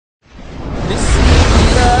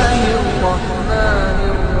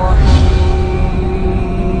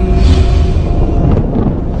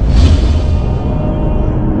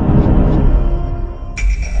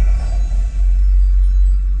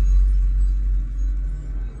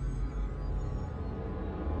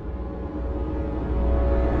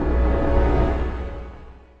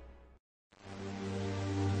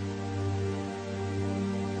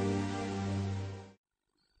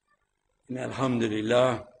الحمد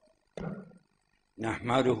لله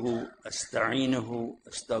نحمده استعينه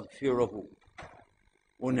استغفره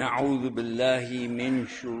ونعوذ بالله من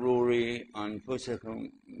شرور أنفسكم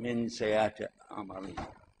من سيئات أعمالنا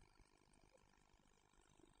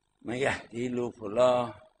من يهدي له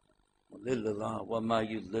فلا مضل له وما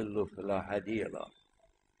يضلل فلا هادي له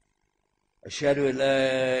أشهد أن لا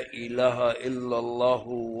إله إلا الله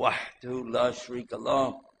وحده لا شريك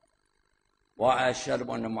له وأشهد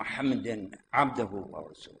أن محمدا عبده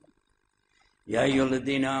ورسوله يا أيها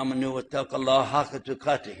الذين آمنوا اتقوا الله حق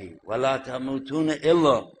تقاته ولا تموتون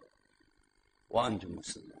إلا وأنتم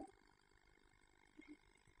مسلمون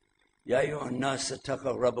يا أيها الناس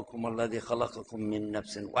اتقوا ربكم الذي خلقكم من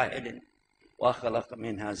نفس واحدة وخلق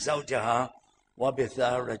منها زوجها وبث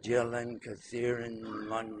رجالا كثيرا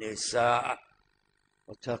والنساء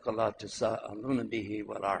واتقوا الله تساءلون به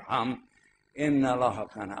والأرحام إن الله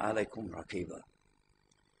كان عليكم رقيبا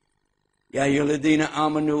يا أيها الذين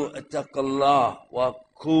آمنوا اتقوا الله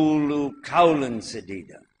وقولوا قولا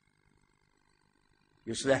سديدا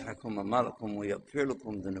يصلح لكم أعمالكم ويغفر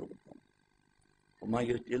لكم ذنوبكم وما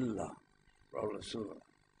يطع الله ورسوله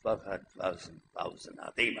فقد فاز فوزا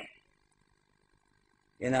عظيما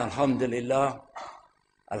إن الحمد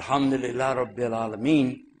لله رب العالمين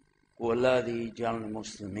هو الذي جعل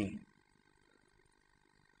المسلمين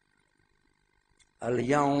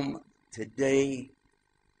Al-Yawm, today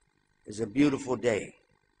is a beautiful day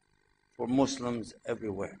for Muslims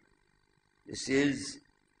everywhere. This is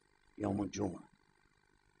Yawm al-Jum'ah.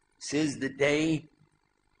 This is the day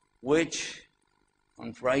which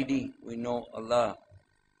on Friday we know Allah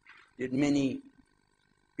did many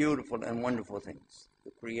beautiful and wonderful things.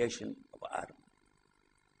 The creation of Adam,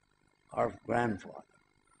 our grandfather.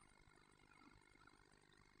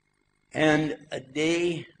 And a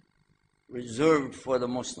day reserved for the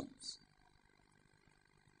Muslims.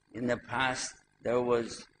 In the past, there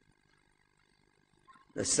was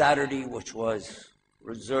the Saturday, which was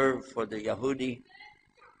reserved for the Yahudi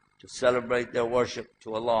to celebrate their worship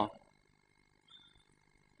to Allah.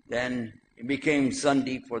 Then it became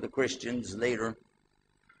Sunday for the Christians later.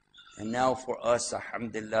 And now for us,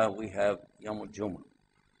 alhamdulillah, we have Yawm al-Jum'ah.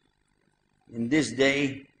 In this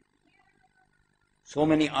day, so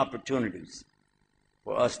many opportunities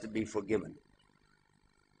for us to be forgiven.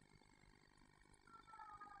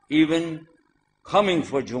 Even coming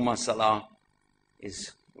for Jummah Salah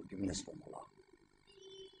is forgiveness from Allah.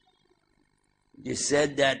 It is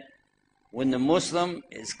said that when the Muslim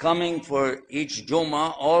is coming for each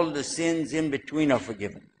Jummah, all the sins in between are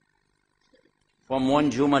forgiven. From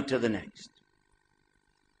one Jummah to the next.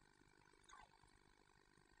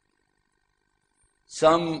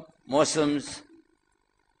 Some Muslims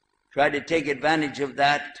tried to take advantage of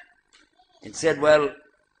that and said, well,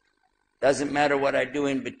 doesn't matter what I do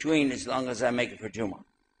in between as long as I make it for Jummah.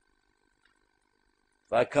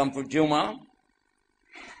 If I come for Jummah,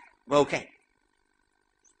 well, okay.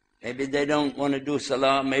 Maybe they don't want to do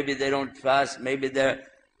Salah, maybe they don't fast, maybe they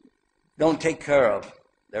don't take care of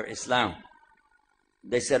their Islam.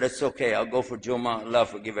 They said, it's okay, I'll go for Jummah, Allah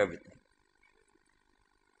forgive everything.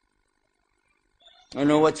 You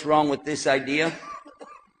know what's wrong with this idea?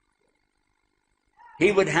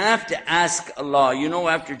 He would have to ask Allah, you know,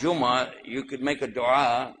 after Jummah, you could make a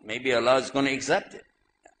dua, maybe Allah is going to accept it.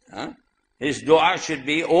 Huh? His dua should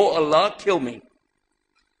be, oh Allah, kill me.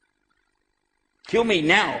 Kill me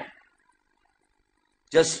now.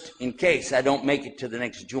 Just in case I don't make it to the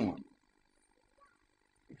next Jummah.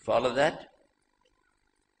 You follow that?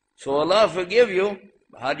 So Allah forgive you,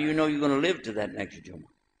 but how do you know you're going to live to that next Jummah?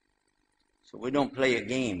 So we don't play a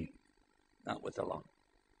game, not with Allah.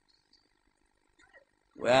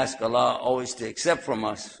 We ask Allah always to accept from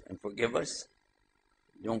us and forgive us.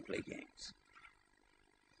 Don't play games.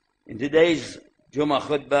 In today's Jummah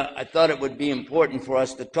khutbah, I thought it would be important for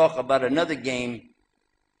us to talk about another game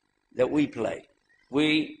that we play.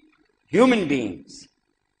 We, human beings,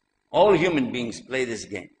 all human beings play this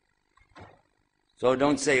game. So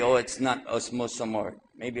don't say, oh, it's not us Muslim, or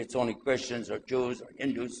maybe it's only Christians or Jews or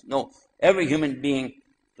Hindus. No, every human being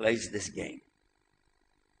plays this game.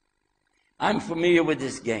 I'm familiar with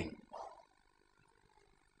this game.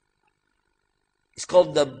 It's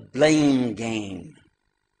called the blame game.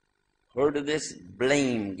 Heard of this?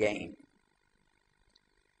 Blame game.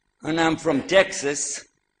 And I'm from Texas.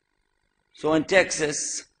 So in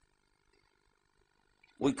Texas,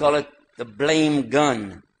 we call it the blame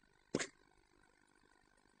gun.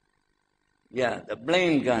 Yeah, the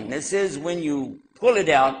blame gun. This is when you pull it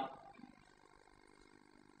out,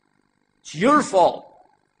 it's your fault.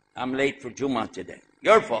 I'm late for Jummah today.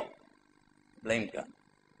 Your fault. Blame gun.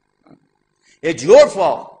 It's your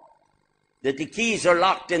fault. that the keys are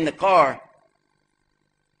locked in the car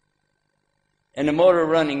and the motor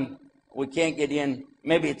running, we can't get in,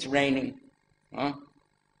 maybe it's raining, huh?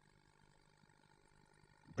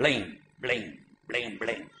 Blame, blame, blame,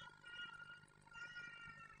 blame.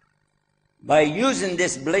 By using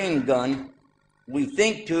this blame gun, we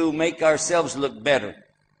think to make ourselves look better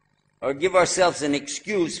or give ourselves an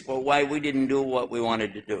excuse for why we didn't do what we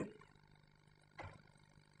wanted to do.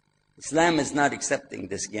 Islam is not accepting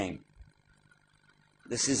this game.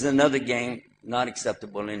 This is another game not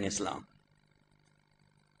acceptable in Islam.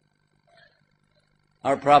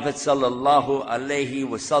 Our Prophet sallallahu alaihi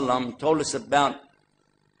wasallam told us about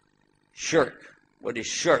shirk. What is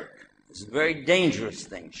shirk? It's a very dangerous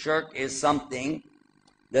thing. Shirk is something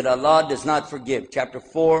that Allah does not forgive. Chapter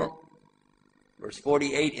 4, verse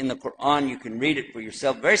 48 in the Quran, you can read it for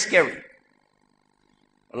yourself. Very scary.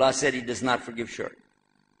 Allah said He does not forgive shirk.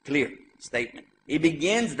 Clear statement. He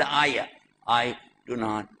begins the ayah, I do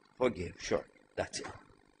not forgive shirk. That's it.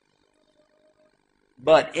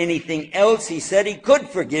 But anything else He said He could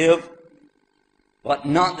forgive, but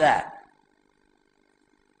not that.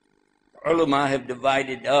 Ulama have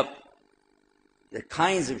divided up the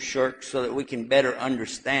kinds of shirk so that we can better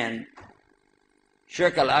understand.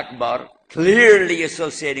 Shirk al-Akbar, clearly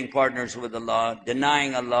associating partners with Allah,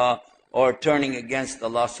 denying Allah, or turning against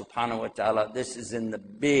Allah subhanahu wa ta'ala. This is in the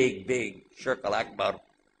big, big Shirk al-Akbar.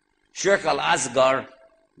 Shirk al-Asgar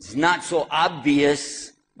is not so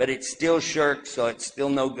obvious, but it's still shirk, so it's still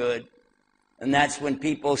no good. And that's when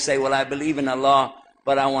people say, well, I believe in Allah,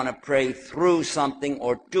 but I want to pray through something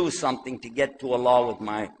or do something to get to Allah with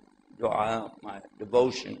my dua, my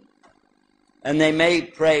devotion. And they may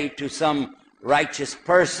pray to some righteous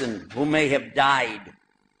person who may have died.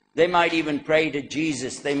 They might even pray to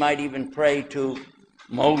Jesus. They might even pray to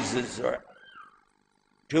Moses or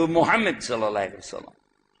to Muhammad sallallahu alaihi wasallam.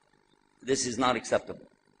 This is not acceptable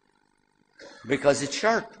because it's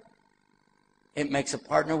shirk. It makes a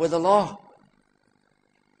partner with Allah.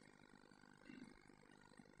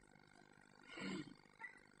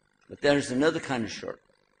 But there's another kind of shirk.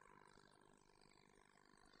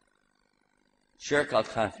 Shirk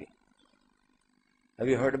al-Khafi. Have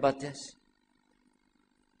you heard about this?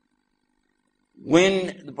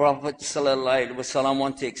 When the Prophet ﷺ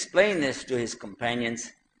wanted to explain this to his companions,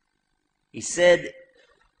 he said,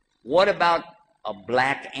 what about a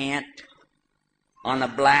black ant on a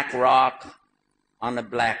black rock on a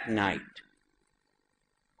black night?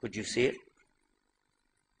 Could you see it?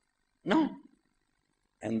 No.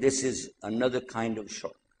 And this is another kind of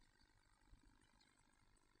shirk.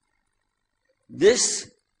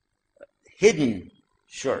 This hidden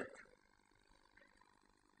shirk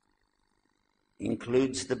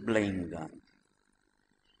includes the blame gun.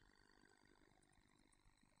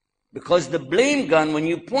 Because the blame gun, when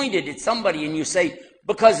you point it at somebody and you say,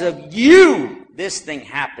 because of you, this thing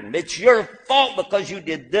happened. It's your fault because you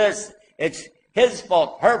did this. It's his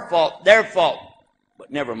fault, her fault, their fault.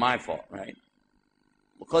 But never my fault, right?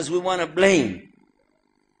 Because we want to blame.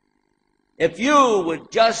 If you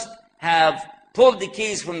would just have pulled the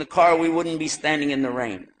keys from the car, we wouldn't be standing in the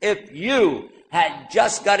rain. If you had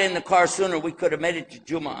just got in the car sooner, we could have made it to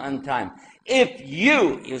Jummah on time. If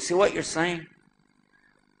you see what you're saying?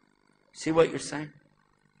 See what you're saying?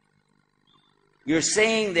 You're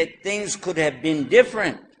saying that things could have been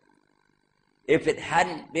different if it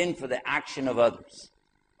hadn't been for the action of others.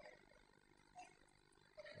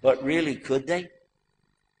 But really, could they?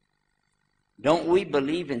 Don't we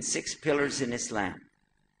believe in 6 pillars in Islam?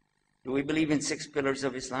 Do we believe in 6 pillars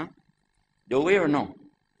of Islam? Do we or no?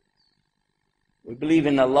 We believe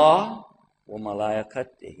in Allah, wa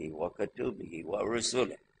malaikatihi, wa kutubihi, wa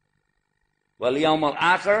rusulih, wal yawm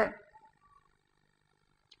al-akhir,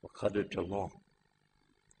 wa qadratullah.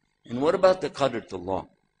 And what about the qadratullah?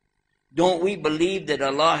 Don't we believe that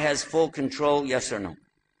Allah has full control? Yes or no?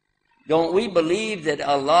 Don't we believe that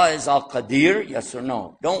Allah is al-Qadir? Yes or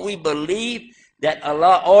no? Don't we believe that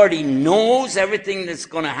Allah already knows everything that's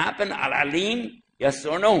going to happen? Al-Alim? Yes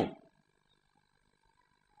or no?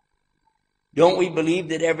 Don't we believe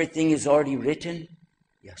that everything is already written?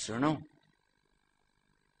 Yes or no?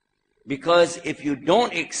 Because if you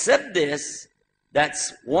don't accept this,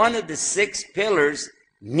 that's one of the 6 pillars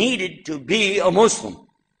needed to be a Muslim.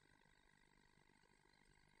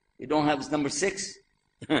 You don't have number 6?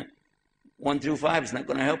 1 through 5 is not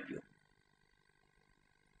going to help you.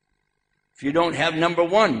 If you don't have number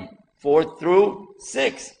 1, 4 through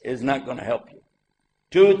 6 is not going to help you.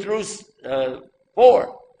 2 through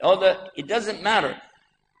 4. It doesn't matter.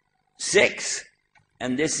 6,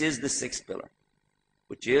 and this is the 6th pillar,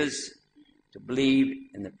 which is to believe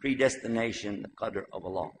in the predestination, the qadr of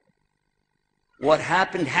Allah. What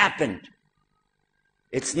happened, happened.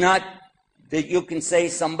 It's not that you can say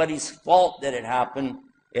somebody's fault that it happened.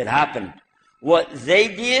 It happened. What they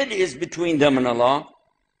did is between them and Allah,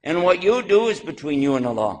 and what you do is between you and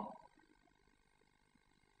Allah.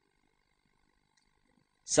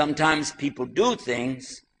 Sometimes people do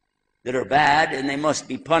things that are bad and they must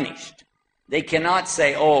be punished. They cannot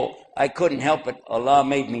say, oh, I couldn't help it, Allah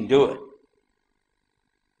made me do it.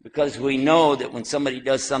 Because we know that when somebody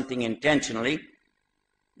does something intentionally,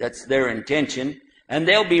 that's their intention, and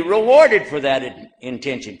they'll be rewarded for that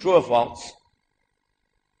intention, true or false,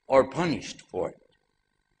 or punished for it,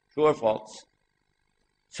 true or false.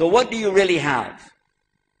 So what do you really have?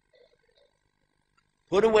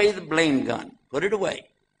 Put away the blame gun, put it away,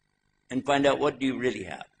 and find out what do you really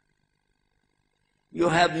have. You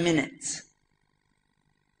have minutes.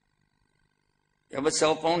 You have a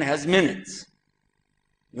cell phone, it has minutes.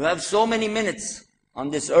 You have so many minutes on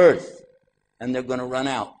this earth, and they're going to run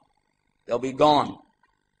out. They'll be gone.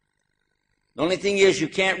 The only thing is you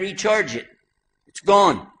can't recharge it. It's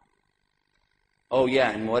gone. Oh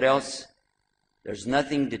yeah, and what else? There's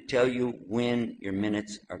nothing to tell you when your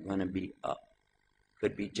minutes are going to be up.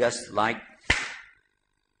 Could be just like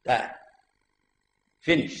that.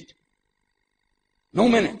 Finished. No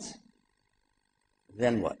minutes.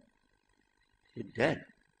 Then what? You're dead.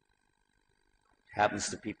 It happens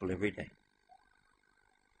to people every day.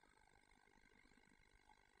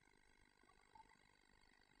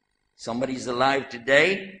 Somebody's alive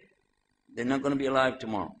today, they're not going to be alive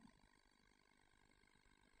tomorrow.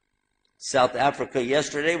 South Africa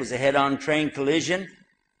yesterday was a head-on train collision.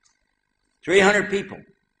 300 people,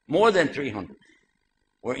 more than 300,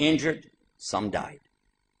 were injured. Some died.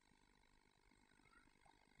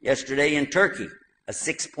 Yesterday in Turkey, a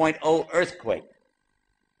 6.0 earthquake.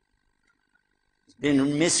 It's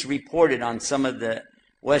been misreported on some of the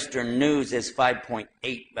Western news as 5.8.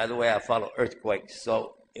 By the way, I follow earthquakes,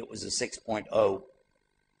 so it was a 6.0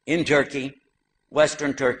 in Turkey,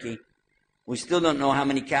 Western Turkey. We still don't know how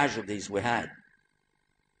many casualties we had.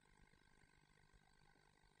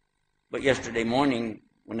 But yesterday morning,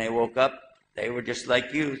 when they woke up, they were just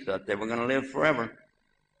like you, thought they were going to live forever.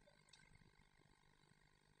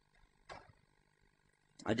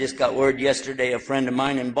 I just got word yesterday a friend of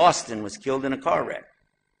mine in Boston was killed in a car wreck.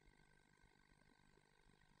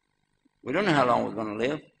 We don't know how long we're going to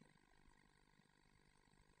live.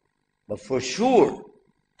 But for sure,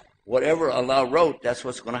 whatever Allah wrote, that's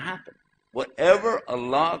what's going to happen. Whatever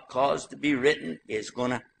Allah caused to be written is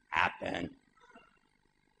going to happen.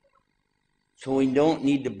 So we don't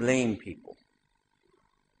need to blame people.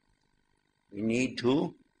 We need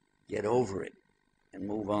to get over it and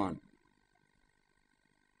move on.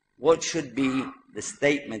 What should be the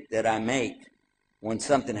statement that I make when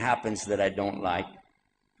something happens that I don't like?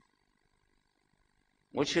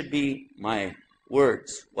 What should be my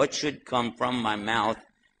words? What should come from my mouth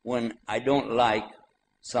when I don't like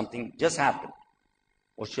something just happened?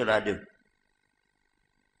 What should I do?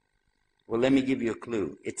 Well, let me give you a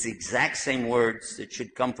clue. It's the exact same words that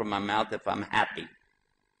should come from my mouth if I'm happy.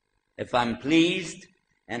 If I'm pleased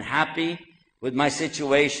and happy with my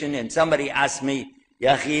situation and somebody asks me,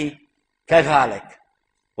 Yahya, kayf halik?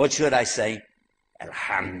 What should I say?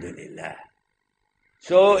 Alhamdulillah.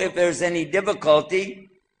 So if there's any difficulty,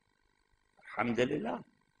 Alhamdulillah.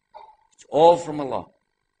 It's all from Allah.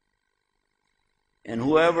 And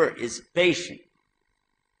whoever is patient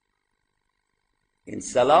in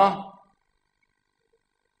salah,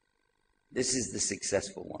 this is the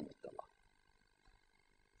successful one with Allah.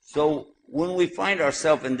 So when we find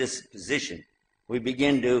ourselves in this position, we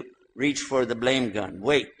begin to reach for the blame gun.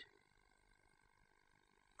 Wait.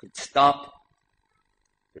 Could stop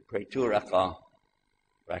to pray 2 rak'ah,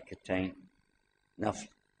 rakatain, nafl.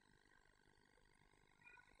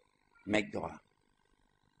 Make dua.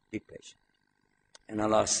 Be patient. And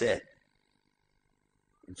Allah said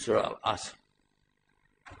in Surah Al-Asr,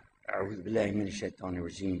 أعوذ بالله من الشيطان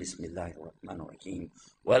الرجيم بسم الله الرحمن الرحيم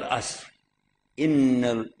والعصر إن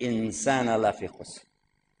الإنسان لفي خسر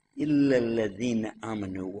إلا الذين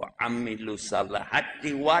آمنوا وعملوا الصالحات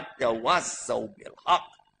وتواصوا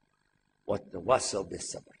بالحق وتواصوا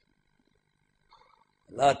بالصبر.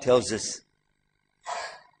 Allah tells us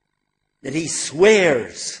that He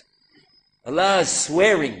swears. Allah is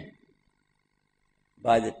swearing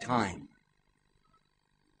by the time.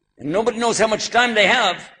 And nobody knows how much time they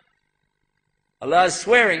have. Allah is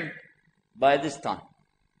swearing by this time.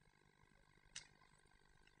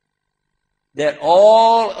 That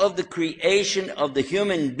all of the creation of the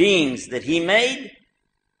human beings that He made,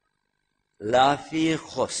 la fi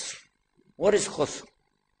khusr. What is khusr?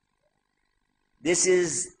 This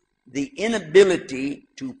is the inability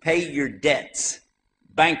to pay your debts,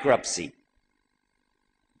 bankruptcy,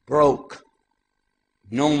 broke,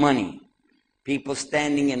 no money, people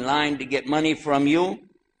standing in line to get money from you,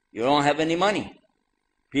 you don't have any money.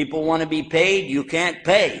 People want to be paid, you can't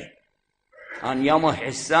pay. On Yawm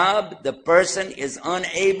al-Hisab, the person is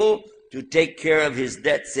unable to take care of his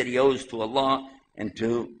debts that he owes to Allah and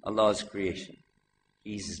to Allah's creation.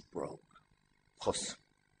 He's broke. Khus.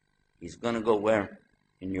 He's going to go where?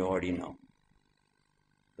 And you already know.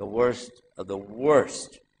 The worst of the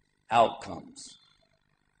worst outcomes.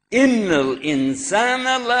 Innal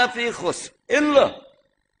insana la fi khusr. Illa.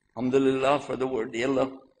 Alhamdulillah for the word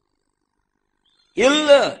illa.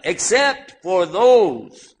 Illa, except for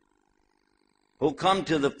those who come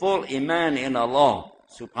to the full iman in Allah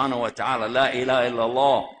subhanahu wa ta'ala. La ilaha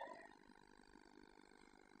illallah.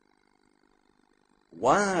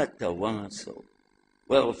 Wa tawasaw.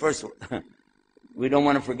 Well, first, we don't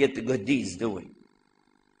want to forget the good deeds, do we?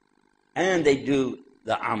 And they do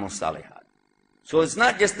the amal salihat. So it's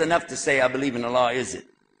not just enough to say, I believe in Allah, is it?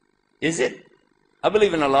 Is it? I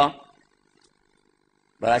believe in Allah.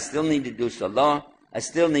 But I still need to do salah. I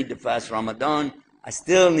still need to fast Ramadan. I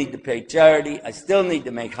still need to pay charity. I still need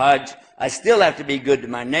to make hajj. I still have to be good to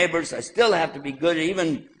my neighbors. I still have to be good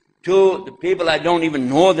even to the people I don't even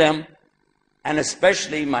know them. And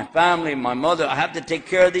especially my family, my mother. I have to take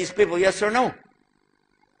care of these people, yes or no?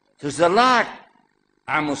 There's a lot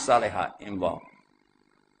amal salihat involved.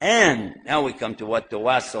 And now we come to what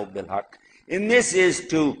tawasaw bil haqq. And this is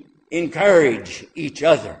to encourage each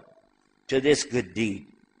other to this good deed.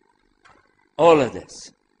 All of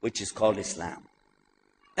this, which is called Islam.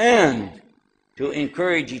 And to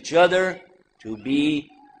encourage each other to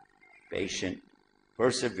be patient,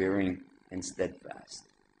 persevering, and steadfast.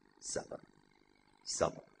 Sabr.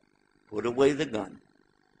 Sabr. Put away the gun.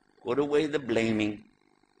 Put away the blaming.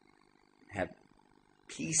 Have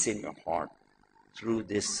peace in your heart through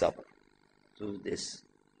this sabr. Through this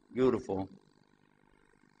beautiful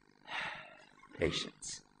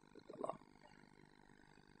patience with Allah.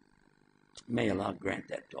 May Allah grant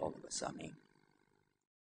that to all of us. Ameen.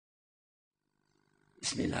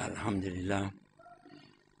 Bismillah, alhamdulillah.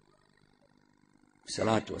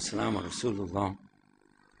 Salatu wassalamu Rasulullah.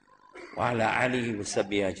 Wa ala alihi wa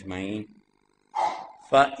sahbihi ajma'in.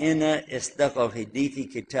 فإن إصدق الحديث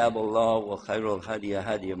كتاب الله وخير الهدي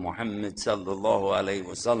هدي محمد صلى الله عليه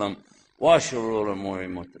وسلم وشر الأمور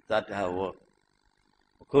محدثاتها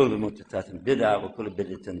وكل محدثة بدعة وكل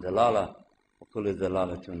بدعة ضلالة وكل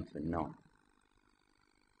ضلالة في النار.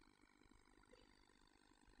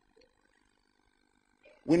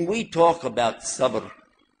 When we talk about sabr,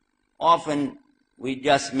 often we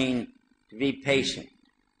just mean to be patient.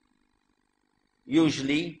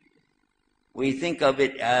 Usually, we think of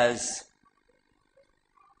it as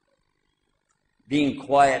being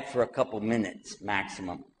quiet for a couple minutes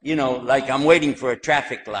maximum. You know, like I'm waiting for a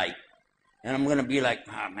traffic light. And I'm going to be like,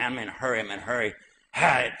 oh, man, I'm in a hurry, I'm in a hurry.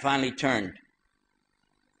 Ah, it finally turned.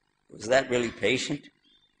 Was that really patient?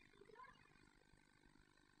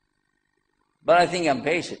 But I think I'm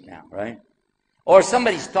patient now, right? Or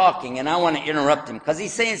somebody's talking and I want to interrupt him because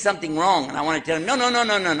he's saying something wrong. And I want to tell him,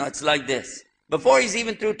 no, it's like this. Before he's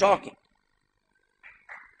even through talking.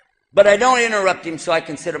 But I don't interrupt him, so I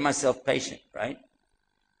consider myself patient, right?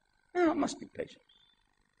 No, I must be patient.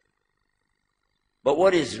 But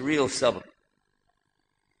what is real sabr?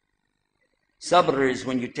 Sabr is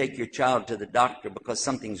when you take your child to the doctor because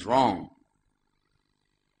something's wrong.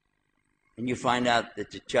 And you find out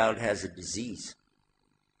that the child has a disease.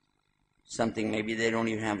 Something maybe they don't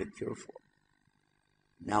even have a cure for.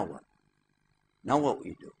 Now what? Now what will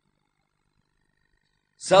you do?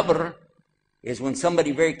 Sabr is when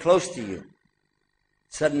somebody very close to you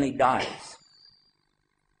suddenly dies.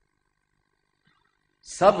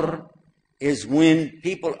 Sabr is when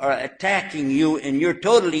people are attacking you and you're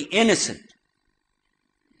totally innocent.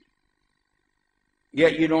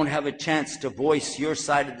 Yet you don't have a chance to voice your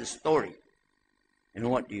side of the story. And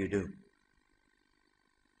what do?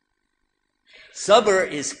 Sabr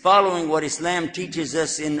is following what Islam teaches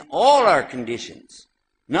us in all our conditions,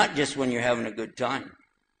 not just when you're having a good time.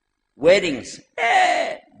 Weddings,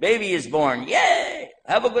 yay! Baby is born, yay!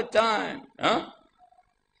 Have a good time, huh?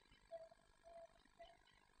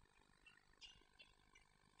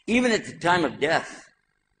 Even at the time of death,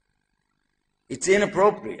 it's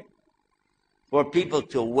inappropriate for people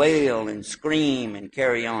to wail and scream and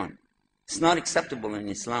carry on. It's not acceptable in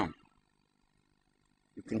Islam.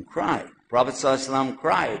 You can cry. Prophet ﷺ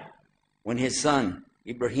cried when his son,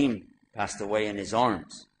 Ibrahim, passed away in his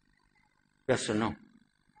arms. Yes or no?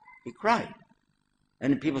 He cried.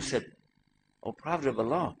 And the people said, "Oh, Prophet of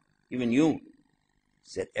Allah, even you. He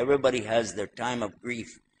said, everybody has their time of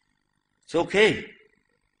grief. It's okay.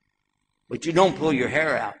 But you don't pull your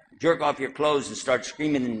hair out, jerk off your clothes, and start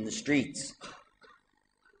screaming in the streets.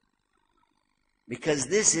 Because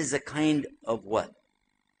this is a kind of what?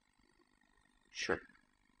 Shirk.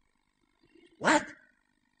 What?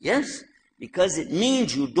 Yes, because it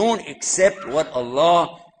means you don't accept what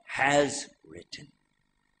Allah has written.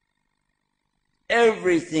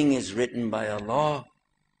 Everything is written by Allah.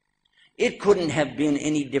 It couldn't have been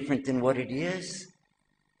any different than what it is.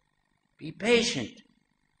 Be patient.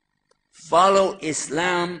 Follow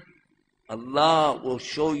Islam. Allah will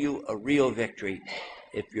show you a real victory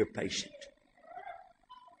if you're patient.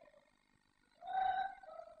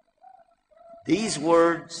 These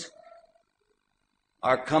words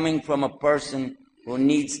are coming from a person who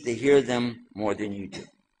needs to hear them more than you do.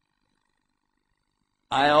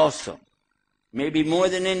 I also, maybe more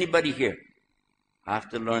than anybody here, have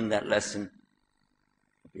to learn that lesson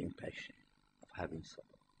of being patient, of having sabr.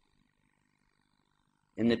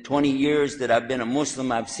 In the 20 years that I've been a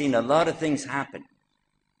Muslim, I've seen a lot of things happen.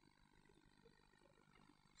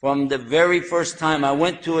 From the very first time I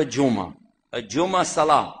went to a Jummah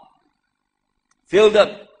Salah, filled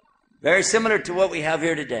up, very similar to what we have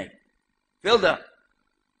here today. Filled up.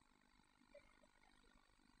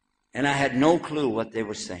 And I had no clue what they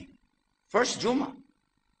were saying. First Jummah.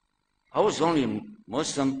 I was only a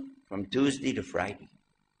Muslim from Tuesday to Friday.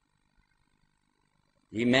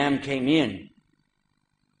 The Imam came in.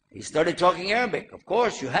 He started talking Arabic. Of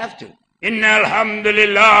course, you have to. Inna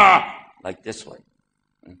alhamdulillah. Like this way.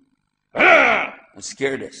 It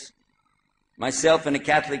scared us. Myself and a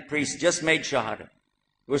Catholic priest just made Shahada.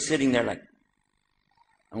 We're sitting there like,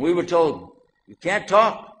 and we were told, you can't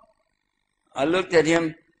talk. I looked at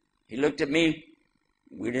him. He looked at me.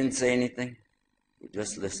 We didn't say anything. We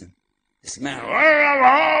just listened. This man,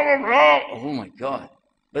 oh my God.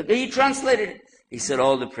 But he translated it. He said,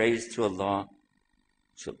 all the praise to Allah. I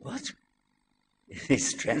said, what?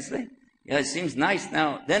 He's translating? Yeah, it seems nice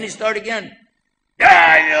now. Then he started again.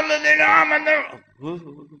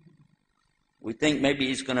 We think maybe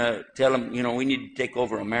he's going to tell him, you know, we need to take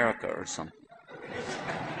over America or something.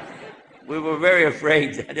 We were very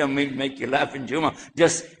afraid. I don't mean to make you laugh in Jummah.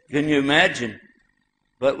 Just, can you imagine?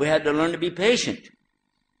 But we had to learn to be patient.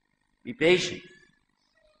 Be patient.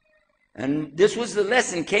 And this was the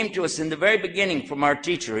lesson came to us in the very beginning from our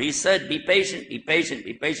teacher. He said, be patient, be patient,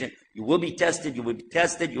 be patient. You will be tested, you will be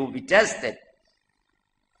tested, you will be tested.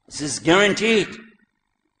 This is guaranteed.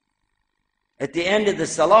 At the end of the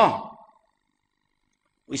Salah,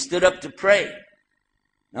 we stood up to pray.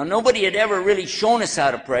 Now, nobody had ever really shown us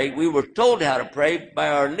how to pray. We were told how to pray by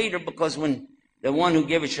our leader because when the one who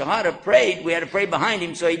gave us Shahada prayed, we had to pray behind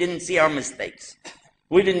him so he didn't see our mistakes.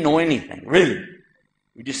 We didn't know anything, really.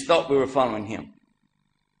 We just thought we were following him.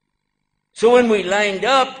 So when we lined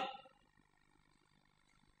up,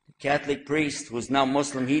 the Catholic priest, who was now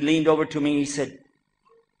Muslim, he leaned over to me and he said,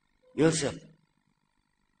 Yusuf,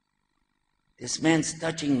 this man's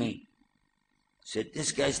touching me. I said,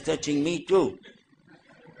 this guy's touching me too.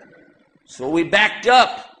 So we backed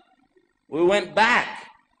up. We went back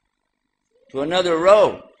to another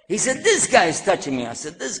row. He said, this guy's touching me. I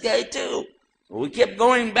said, this guy too. So we kept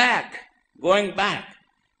going back,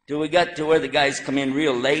 till we got to where the guys come in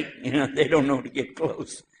real late. You know, they don't know to get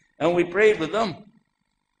close. And we prayed with them.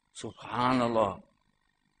 SubhanAllah.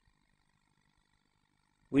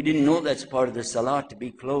 We didn't know that's part of the salah to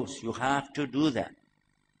be close. You have to do that.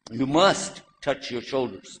 You must touch your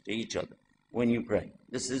shoulders to each other when you pray.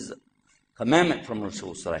 This is a commandment from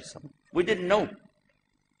Rasul Sallallahu Alaihi Wasallam. We didn't know.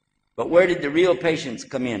 But where did the real patience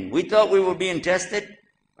come in? We thought we were being tested.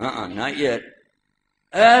 Not yet.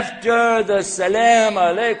 After the salam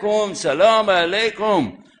alaikum,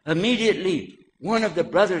 immediately one of the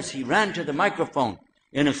brothers, he ran to the microphone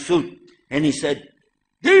in a suit and he said,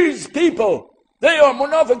 these people, they are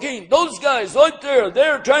munafiqeen. Those guys right there,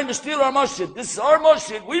 they're trying to steal our masjid. This is our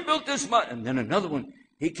masjid. We built this masjid. And then another one,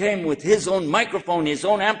 he came with his own microphone, his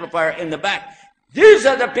own amplifier in the back. These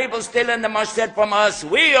are the people stealing the masjid from us.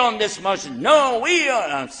 We own this masjid. No, we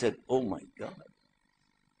own. I said, oh my God.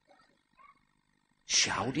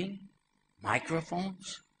 Shouting,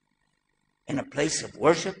 microphones, in a place of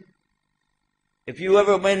worship. If you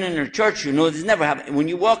ever went in a church, you know this never happened. When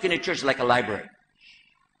you walk in a church, like a library. How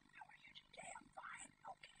are you today? I'm fine.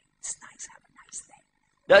 Okay, it's nice. Have a nice day.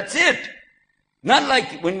 That's it. Not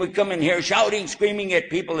like when we come in here shouting, screaming at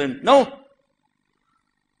people, and no.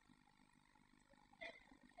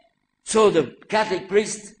 So the Catholic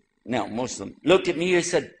priest, now Muslim, looked at me and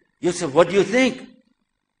said, Yusuf, what do you think?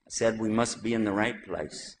 I said, we must be in the right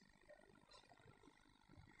place.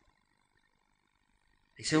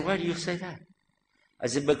 He said, why do you say that? I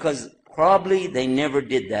said, because probably they never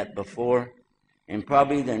did that before, and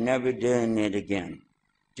probably they're never doing it again.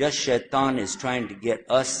 Just Shaitan is trying to get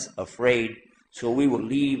us afraid, so we will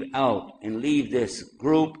leave out and leave this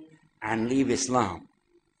group and leave Islam.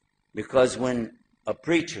 Because when a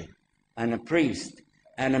preacher and a priest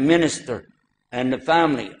and a minister and the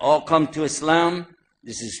family all come to Islam,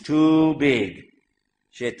 this is too big.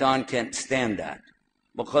 Shaitan can't stand that.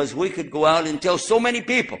 Because we could go out and tell so many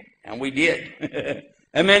people, and we did.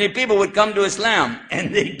 And many people would come to Islam,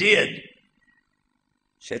 and they did.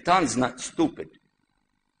 Shaitan's not stupid.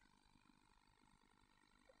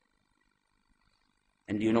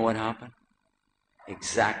 And do you know what happened?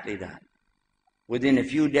 Exactly that. Within a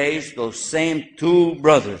few days, those same two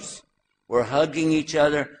brothers were hugging each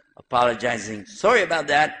other, apologizing. Sorry about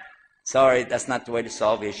that. Sorry, that's not the way to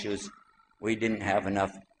solve issues. We didn't have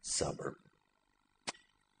enough sabr.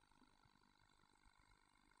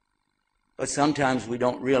 But sometimes we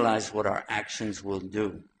don't realize what our actions will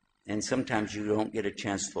do. And sometimes you don't get a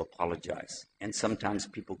chance to apologize. And sometimes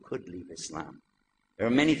people could leave Islam. There are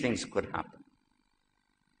many things that could happen.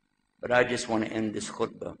 But I just want to end this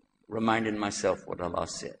khutbah reminding myself what Allah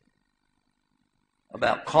said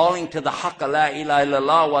about calling to the haqq, la ilaha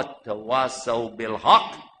illallah, wa tawasaw bil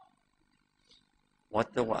haqq, wa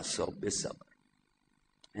tawasaw bis sabr,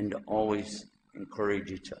 and to always encourage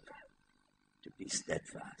each other to be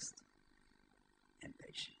steadfast and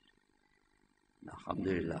patient.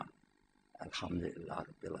 Alhamdulillah, alhamdulillah,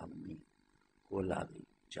 rabbil alameen, huwallazi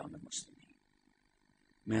ja'ala muslimin.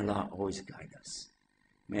 May Allah always guide us.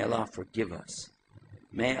 May Allah forgive us.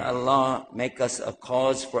 May Allah make us a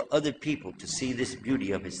cause for other people to see this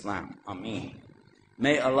beauty of Islam. Ameen.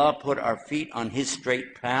 May Allah put our feet on His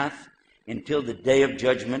straight path until the day of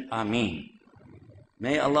judgment. Ameen.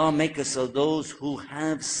 May Allah make us of those who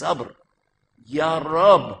have sabr. Ya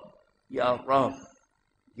Rab, Ya Rab,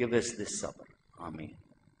 give us this sabr. Ameen.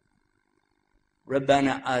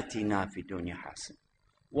 ربنا آتنا في الدنيا حسنة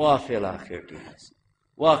وفي الآخرة حسنة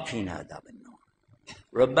وقنا عذاب النار.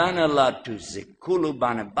 ربنا لا تزغ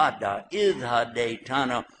قلوبنا بعد إذ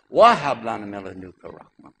هديتنا وهب لنا من لدنك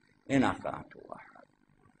رحمة إنك أنت الوهاب.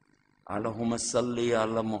 اللهم صل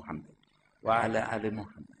على محمد وعلى آل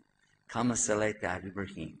محمد كما صليت على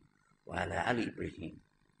إبراهيم وعلى آل إبراهيم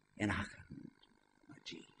إنك حميد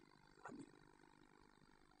مجيد.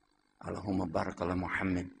 اللهم بارك على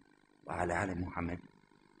محمد وعلى آل محمد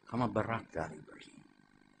كما باركت على إبراهيم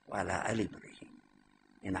وعلى آل إبراهيم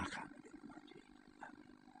إنك حميد.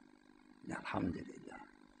 Alhamdulillah.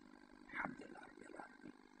 Alhamdulillah.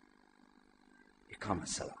 Iqam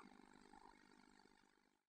as-salam.